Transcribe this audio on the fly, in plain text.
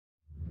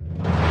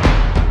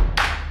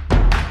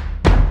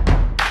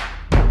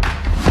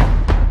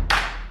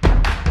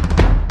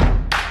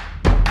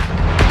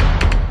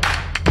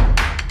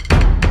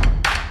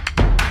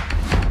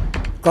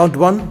Count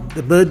 1,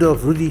 the murder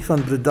of Henri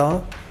van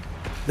Breda,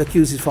 the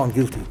accused is found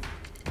guilty.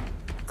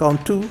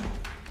 Count 2,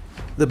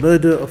 the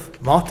murder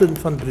of Martin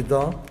van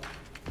Breda,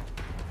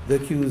 the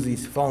accused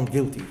is found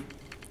guilty.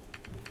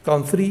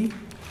 Count 3,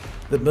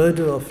 the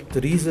murder of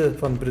Tracey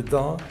van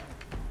Breda,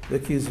 the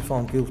accused is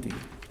found guilty.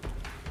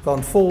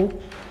 Count 4,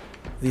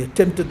 the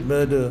attempted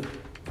murder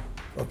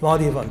of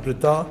Henri van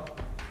Breda,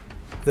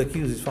 the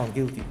accused is found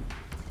guilty.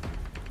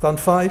 Count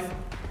 5,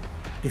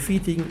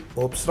 defeating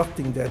or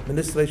obstructing the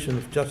administration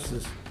of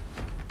justice,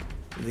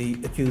 the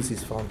accused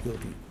is found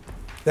guilty.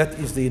 That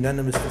is the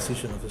unanimous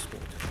decision of this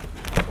court.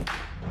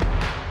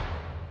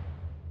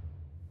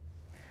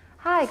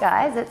 Hi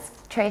guys, it's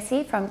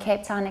Tracey from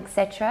Cape Town,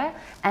 etc.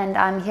 And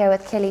I'm here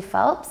with Kelly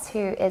Phelps, who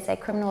is a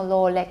criminal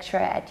law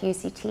lecturer at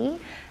UCT.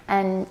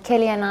 And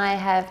Kelly and I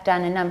have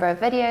done a number of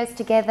videos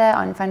together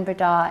on Van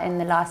Breda in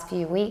the last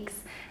few weeks.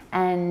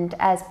 And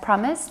as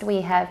promised,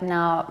 we have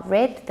now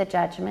read the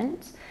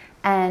judgment.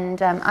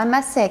 And I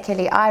must say,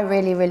 Kelly, I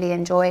really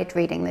enjoyed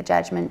reading the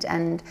judgment,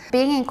 and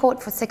being in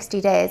court for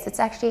 60 days, it's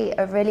actually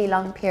a really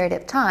long period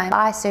of time.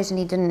 I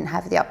certainly didn't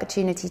have the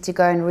opportunity to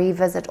go and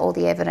revisit all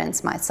the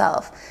evidence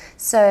myself.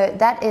 So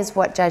that is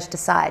what Judge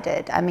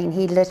decided. I mean,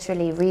 he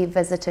literally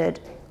revisited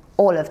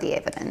all of the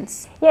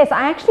evidence. Yes,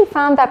 I actually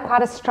found that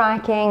quite a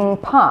striking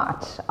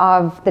part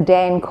of the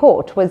day in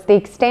court, was the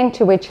extent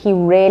to which he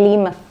really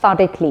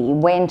methodically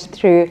went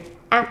through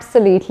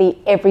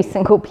absolutely every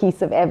single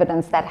piece of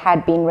evidence that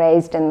had been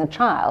raised in the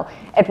trial.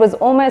 It was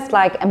almost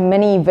like a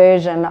mini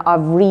version of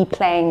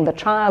replaying the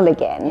trial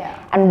again.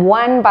 Yeah. And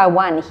one by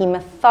one, he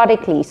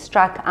methodically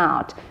struck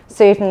out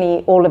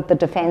certainly all of the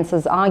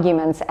defense's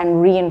arguments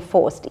and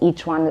reinforced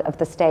each one of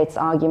the state's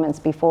arguments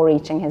before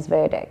reaching his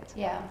verdict.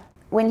 Yeah.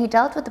 When he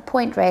dealt with the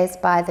point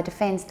raised by the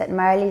defense that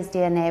Marilee's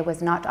DNA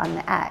was not on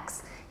the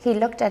axe, he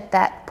looked at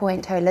that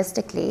point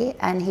holistically,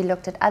 and he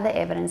looked at other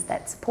evidence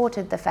that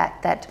supported the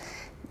fact that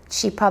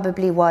she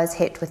probably was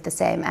hit with the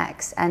same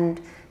axe. And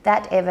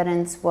that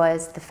evidence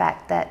was the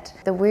fact that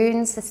the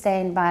wounds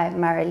sustained by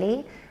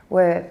Marilee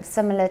were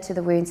similar to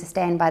the wounds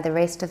sustained by the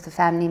rest of the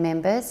family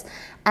members,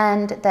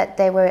 and that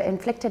they were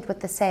inflicted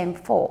with the same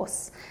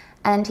force.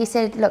 And he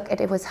said, look,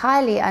 it was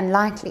highly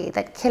unlikely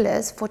that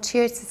killers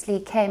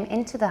fortuitously came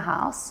into the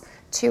house,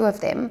 two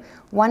of them.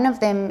 One of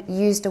them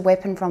used a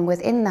weapon from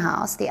within the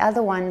house. The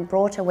other one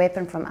brought a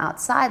weapon from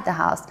outside the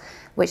house,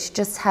 which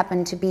just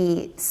happened to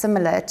be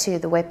similar to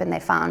the weapon they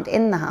found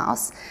in the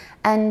house.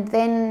 And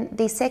then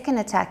the second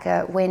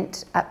attacker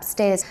went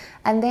upstairs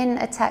and then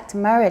attacked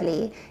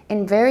Marilee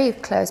in very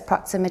close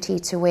proximity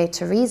to where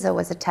Teresa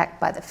was attacked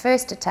by the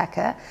first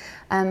attacker,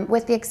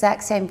 with the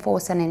exact same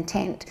force and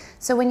intent.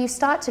 So when you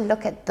start to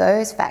look at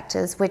those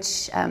factors,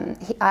 which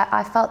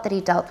I felt that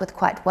he dealt with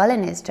quite well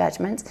in his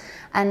judgment,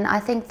 and I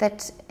think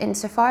that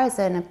insofar as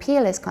an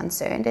appeal is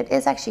concerned, it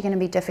is actually going to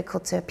be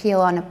difficult to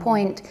appeal on a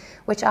point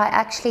which I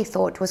actually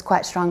thought was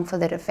quite strong for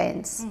the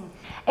defense.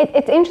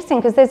 It's interesting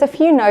because there's a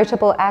few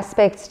notable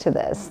aspects to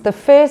this. The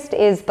first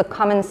is the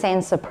common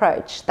sense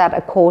approach that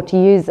a court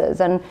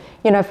uses. And,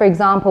 you know, for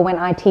example, when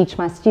I teach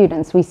my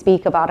students, we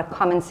speak about a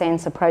common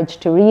sense approach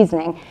to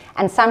reasoning,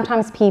 and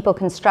sometimes people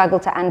can struggle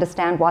to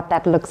understand what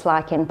that looks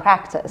like in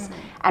practice.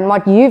 And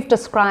what you've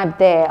described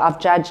there of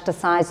Judge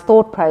Desai's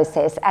thought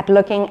process at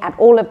looking at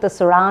all of the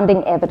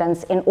surrounding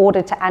evidence in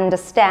order to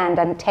understand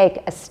and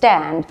take a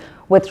stand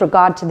with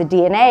regard to the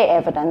DNA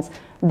evidence,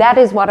 that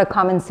is what a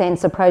common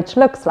sense approach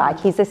looks like.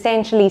 He's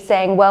essentially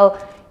saying, well,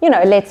 you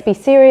know, let's be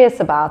serious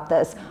about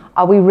this.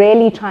 Are we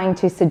really trying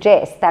to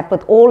suggest that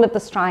with all of the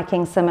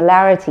striking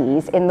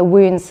similarities in the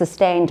wounds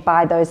sustained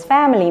by those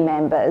family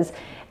members,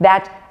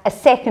 that a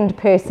second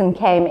person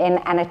came in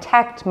and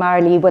attacked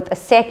Marilee with a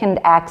second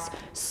axe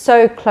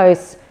so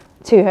close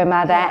to her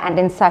mother and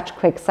in such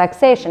quick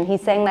succession?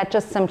 He's saying that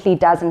just simply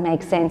doesn't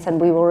make sense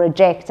and we will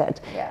reject it.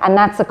 And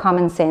that's a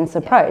common sense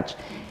approach.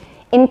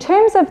 In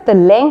terms of the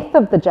length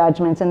of the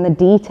judgment and the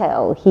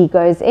detail he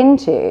goes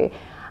into,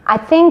 I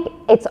think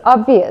it's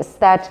obvious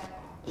that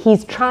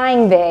he's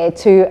trying there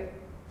to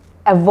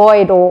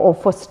avoid or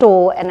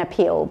forestall an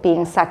appeal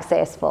being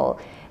successful.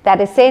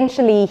 That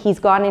essentially he's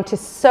gone into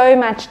so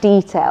much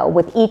detail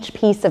with each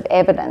piece of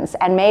evidence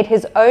and made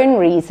his own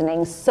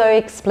reasoning so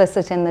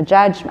explicit in the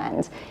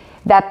judgment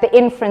that the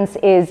inference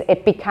is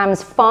it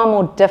becomes far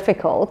more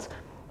difficult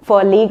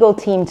for a legal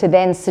team to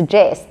then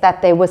suggest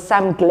that there was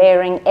some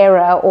glaring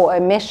error or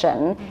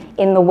omission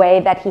in the way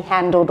that he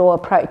handled or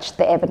approached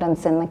the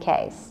evidence in the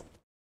case.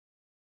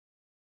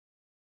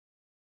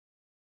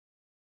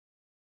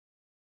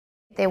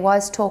 There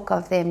was talk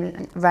of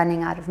them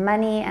running out of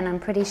money, and I'm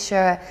pretty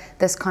sure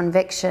this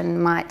conviction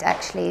might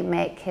actually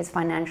make his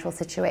financial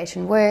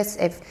situation worse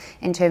if,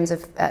 in terms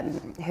of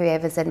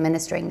whoever's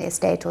administering the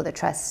estate or the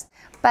trust.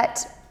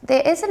 But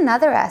there is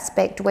another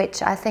aspect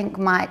which I think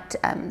might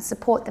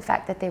support the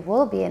fact that there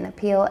will be an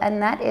appeal,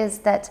 and that is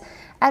that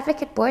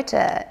Advocate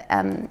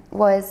Botha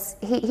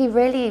he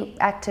really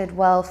acted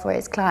well for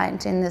his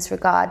client in this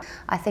regard.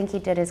 I think he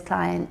did his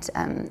client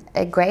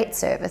a great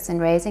service in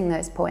raising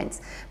those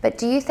points. But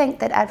do you think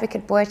that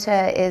Advocate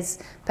Botha is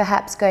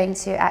perhaps going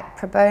to act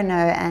pro bono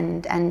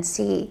and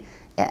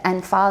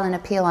file an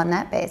appeal on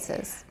that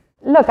basis?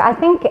 Look, I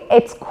think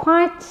it's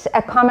quite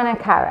a common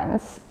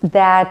occurrence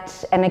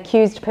that an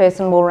accused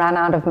person will run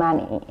out of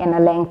money in a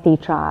lengthy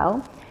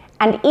trial.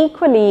 And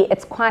equally,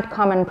 it's quite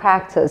common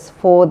practice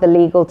for the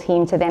legal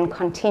team to then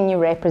continue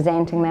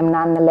representing them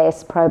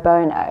nonetheless pro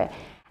bono.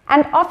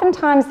 And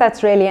oftentimes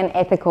that's really an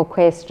ethical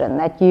question,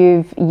 that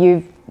you've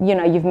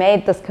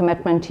made this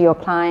commitment to your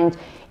client,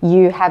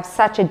 you have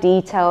such a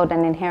detailed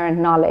and inherent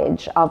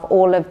knowledge of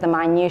all of the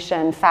minutiae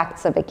and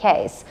facts of a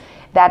case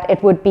that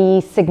it would be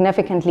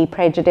significantly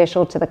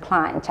prejudicial to the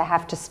client to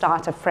have to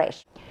start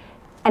afresh.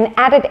 An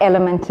added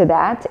element to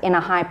that in a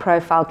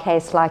high-profile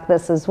case like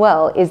this as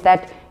well is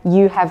that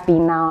you have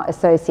been now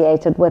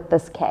associated with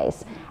this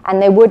case,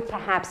 and there would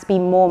perhaps be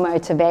more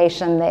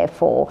motivation,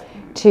 therefore,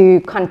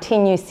 to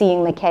continue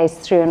seeing the case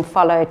through and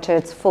follow it to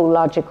its full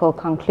logical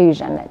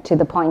conclusion to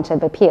the point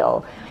of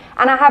appeal.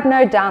 And I have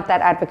no doubt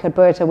that Advocate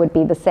Botha would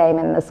be the same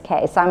in this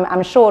case.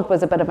 I'm sure it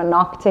was a bit of a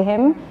knock to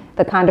him,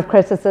 the kind of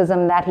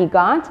criticism that he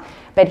got,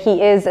 but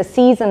he is a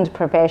seasoned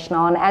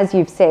professional, and as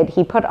you've said,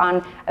 he put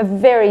on a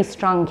very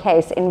strong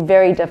case in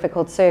very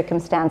difficult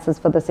circumstances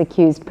for this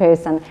accused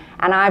person,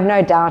 and I have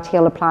no doubt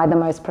he'll apply the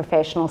most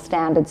professional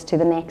standards to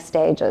the next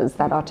stages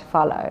that are to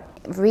follow.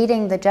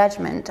 Reading the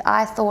judgment,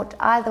 I thought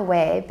either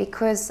way,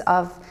 because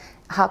of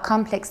how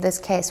complex this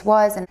case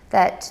was, and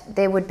that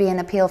there would be an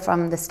appeal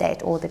from the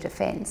state or the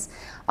defense.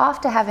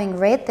 After having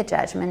read the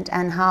judgment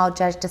and how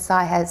Judge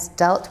Desai has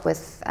dealt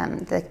with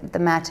the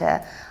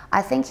matter,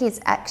 I think he's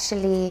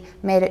actually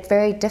made it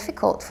very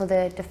difficult for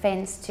the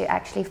defense to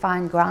actually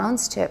find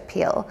grounds to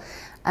appeal.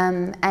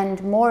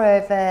 And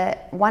moreover,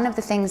 one of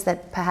the things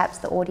that perhaps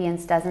the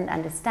audience doesn't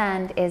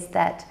understand is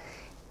that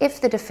if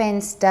the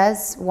defense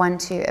does want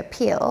to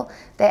appeal,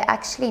 they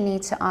actually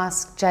need to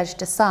ask Judge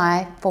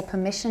Desai for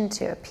permission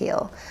to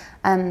appeal.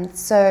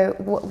 So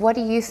what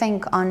do you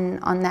think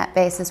on that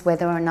basis,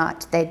 whether or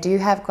not they do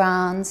have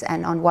grounds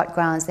and on what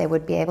grounds they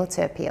would be able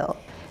to appeal?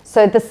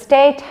 So the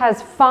state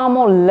has far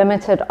more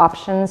limited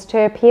options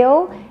to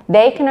appeal.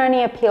 They can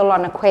only appeal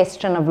on a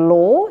question of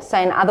law. So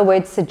in other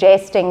words,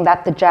 suggesting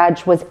that the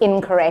judge was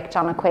incorrect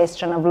on a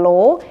question of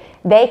law.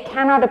 They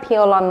cannot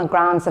appeal on the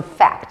grounds of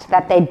fact,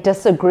 that they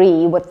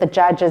disagree with the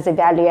judge's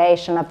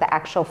evaluation of the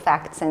actual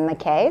facts in the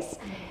case.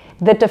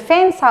 The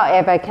defense,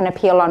 however, can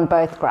appeal on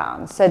both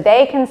grounds. So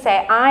they can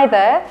say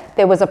either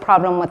there was a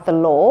problem with the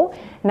law.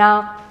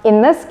 Now,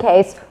 in this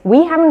case,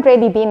 we haven't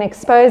really been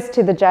exposed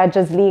to the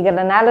judge's legal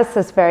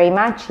analysis very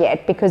much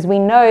yet, because we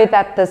know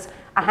that this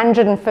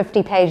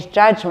 150-page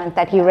judgment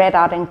that he read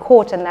out in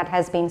court and that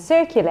has been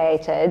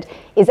circulated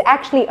is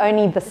actually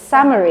only the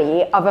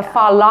summary of a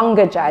far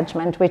longer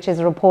judgment, which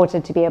is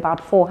reported to be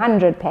about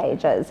 400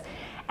 pages.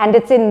 And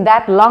it's in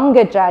that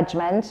longer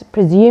judgment,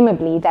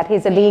 presumably, that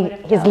his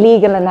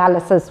legal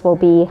analysis will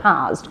be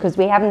housed, because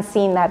we haven't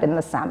seen that in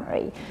the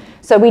summary.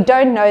 So we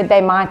don't know,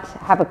 they might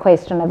have a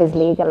question of his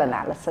legal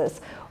analysis,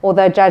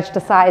 although Judge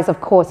Desai is, of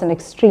course, an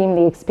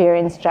extremely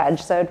experienced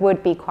judge, so it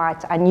would be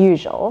quite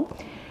unusual.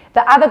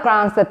 The other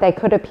grounds that they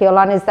could appeal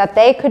on is that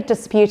they could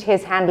dispute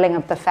his handling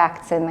of the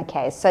facts in the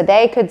case. So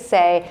they could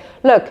say,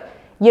 look,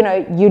 you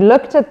know, you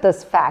looked at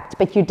this fact,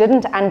 but you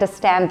didn't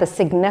understand the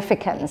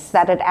significance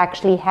that it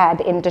actually had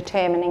in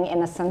determining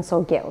innocence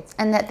or guilt.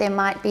 And that there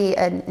might be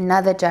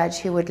another judge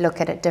who would look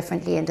at it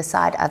differently and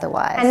decide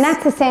otherwise. And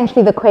that's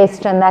essentially the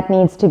question that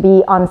needs to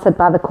be answered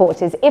by the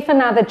court, is if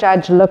another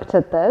judge looked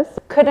at this,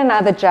 could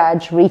another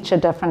judge reach a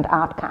different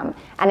outcome?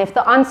 And if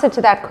the answer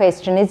to that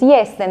question is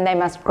yes, then they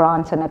must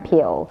grant an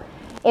appeal.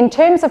 In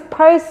terms of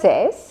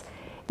process,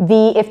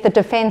 if the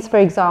defense, for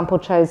example,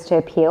 chose to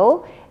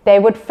appeal, they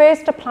would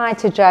first apply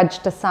to Judge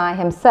Desai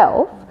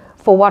himself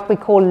for what we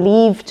call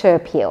leave to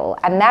appeal,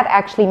 and that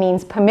actually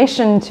means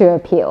permission to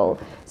appeal.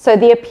 So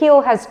the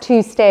appeal has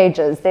two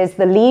stages. There's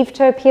the leave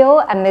to appeal,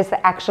 and there's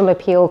the actual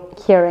appeal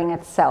hearing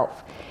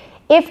itself.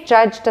 If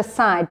Judge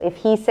Desai, if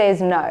he says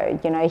no,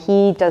 you know,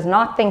 he does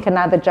not think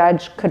another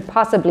judge could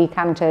possibly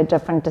come to a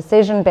different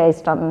decision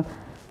based on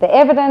the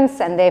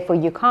evidence, and therefore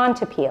you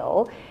can't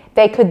appeal,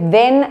 they could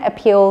then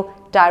appeal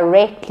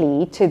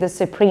directly to the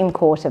Supreme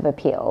Court of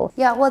Appeal.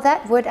 Yeah, well,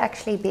 that would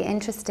actually be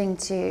interesting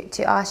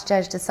to ask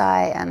Judge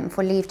Desai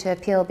for leave to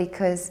appeal,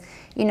 because,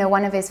 you know,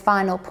 one of his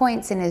final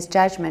points in his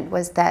judgment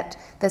was that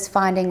this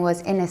finding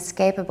was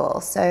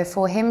inescapable. So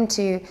for him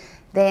to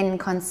then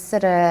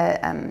consider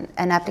an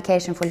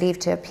application for leave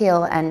to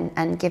appeal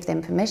and give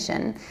them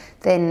permission,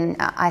 then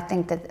I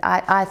think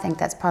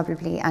that's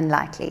probably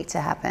unlikely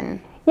to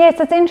happen. Yes,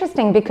 it's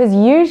interesting because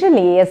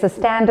usually, as a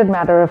standard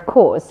matter of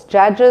course,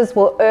 judges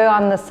will err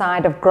on the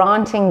side of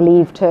granting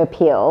leave to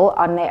appeal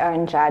on their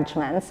own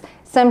judgments,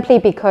 simply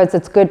because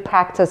it's good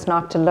practice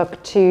not to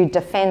look too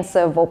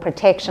defensive or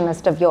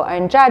protectionist of your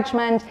own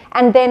judgment,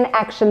 and then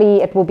actually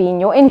it will be in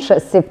your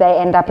interests if they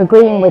end up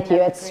agreeing with you.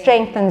 It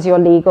strengthens your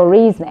legal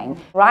reasoning.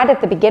 Right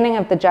at the beginning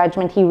of the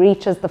judgment, he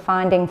reaches the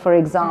finding, for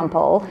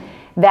example,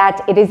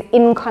 that it is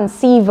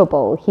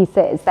inconceivable, he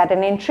says, that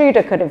an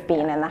intruder could have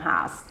been in the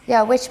house.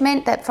 Yeah, which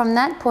meant that from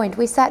that point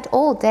we sat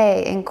all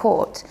day in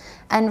court,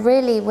 and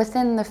really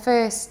within the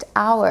first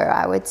hour,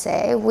 I would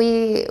say,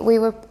 we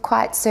were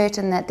quite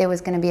certain that there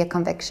was going to be a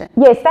conviction.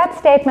 Yes, that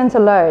statement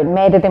alone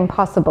made it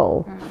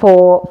impossible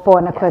for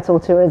an acquittal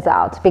to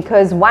result,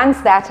 because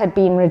once that had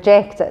been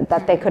rejected,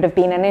 that there could have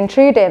been an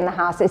intruder in the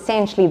house,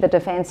 essentially the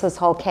defense's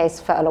whole case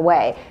fell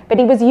away. But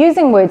he was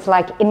using words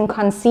like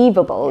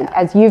inconceivable.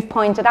 As you've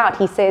pointed out,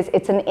 he says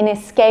it's an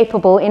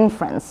inescapable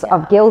inference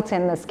of guilt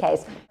in this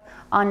case.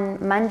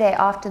 On Monday,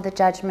 after the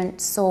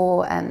judgment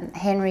saw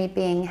Henri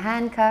being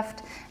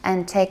handcuffed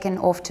and taken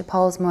off to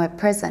Pollsmoor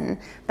prison,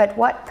 but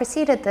what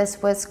preceded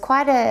this was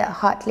quite a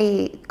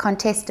hotly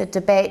contested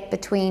debate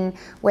between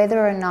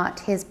whether or not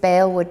his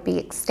bail would be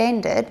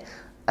extended,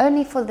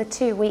 only for the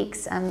 2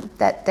 weeks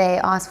that they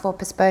asked for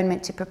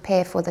postponement to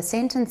prepare for the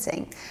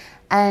sentencing.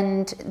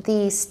 And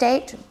the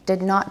state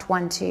did not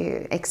want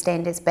to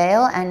extend his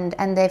bail,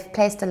 and they've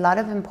placed a lot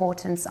of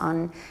importance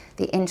on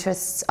the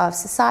interests of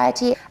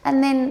society.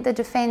 And then the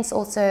defense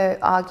also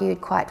argued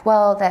quite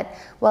well that,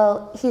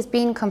 well, he's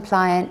been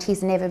compliant,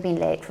 he's never been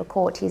late for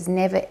court, he's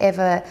never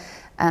ever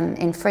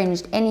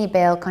infringed any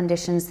bail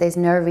conditions, there's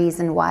no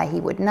reason why he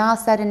would now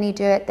suddenly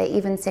do it. They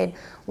even said,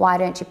 why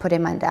don't you put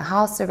him under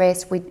house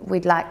arrest,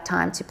 we'd like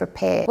time to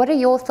prepare. What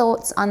are your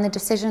thoughts on the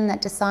decision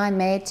that Desai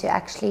made to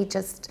actually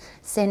just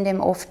send him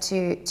off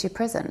to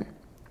prison?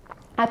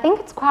 I think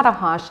it's quite a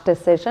harsh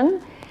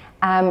decision,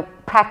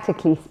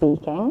 practically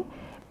speaking,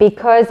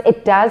 because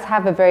it does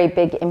have a very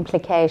big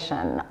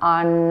implication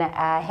on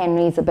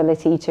Henri's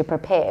ability to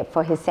prepare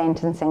for his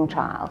sentencing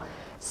trial.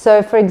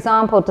 So, for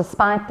example,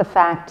 despite the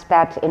fact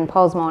that in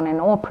Pollsmoor and in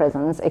all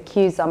prisons,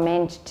 accused are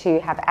meant to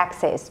have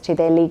access to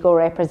their legal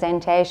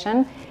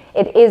representation,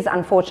 it is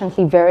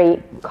unfortunately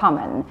very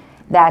common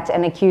that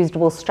an accused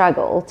will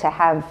struggle to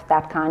have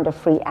that kind of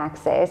free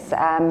access.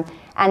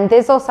 And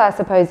there's also, I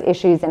suppose,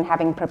 issues in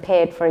having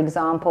prepared, for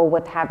example,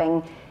 with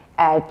having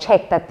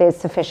checked that there's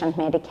sufficient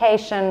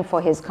medication for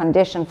his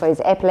condition, for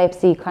his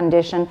epilepsy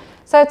condition.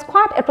 So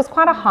it was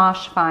quite a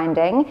harsh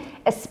finding,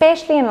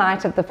 especially in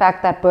light of the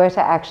fact that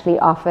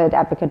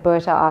Advocate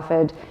Berta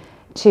offered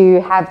to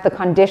have the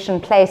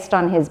condition placed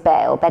on his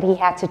bail, that he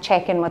had to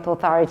check in with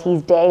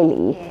authorities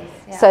daily. Yes,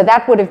 yeah. So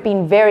that would have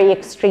been very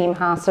extreme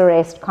house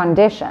arrest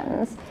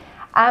conditions.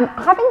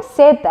 Having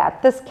said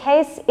that, this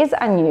case is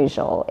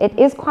unusual. It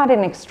is quite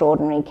an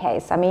extraordinary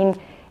case. I mean,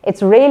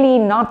 it's really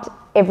not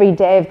every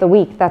day of the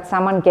week that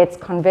someone gets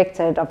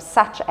convicted of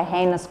such a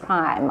heinous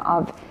crime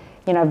of,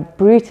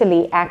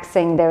 brutally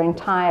axing their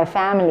entire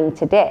family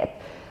to death.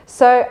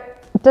 So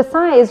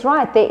Desai is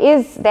right.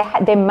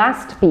 There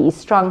must be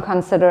strong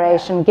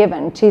consideration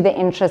given to the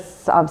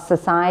interests of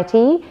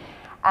society.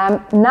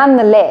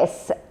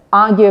 Nonetheless,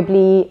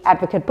 arguably,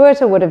 Advocate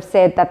Berta would have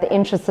said that the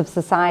interests of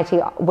society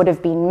would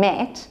have been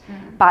met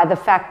by the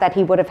fact that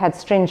he would have had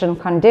stringent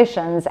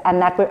conditions,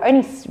 and that we're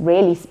only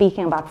really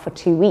speaking about for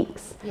 2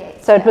 weeks.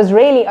 Yes, so it was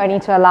really only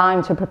to allow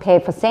him to prepare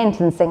for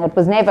sentencing. It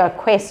was never a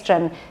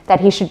question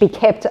that he should be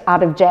kept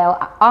out of jail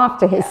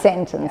after his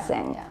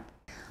sentencing.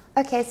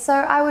 Okay, so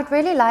I would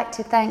really like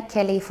to thank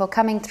Kelly for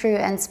coming through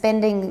and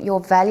spending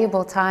your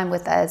valuable time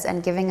with us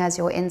and giving us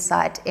your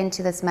insight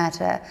into this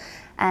matter.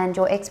 And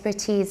your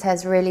expertise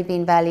has really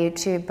been valued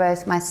to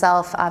both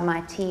myself,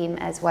 my team,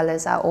 as well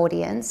as our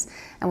audience,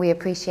 and we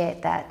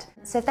appreciate that.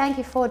 So thank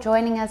you for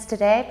joining us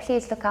today.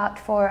 Please look out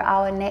for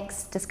our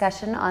next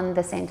discussion on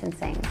the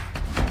sentencing.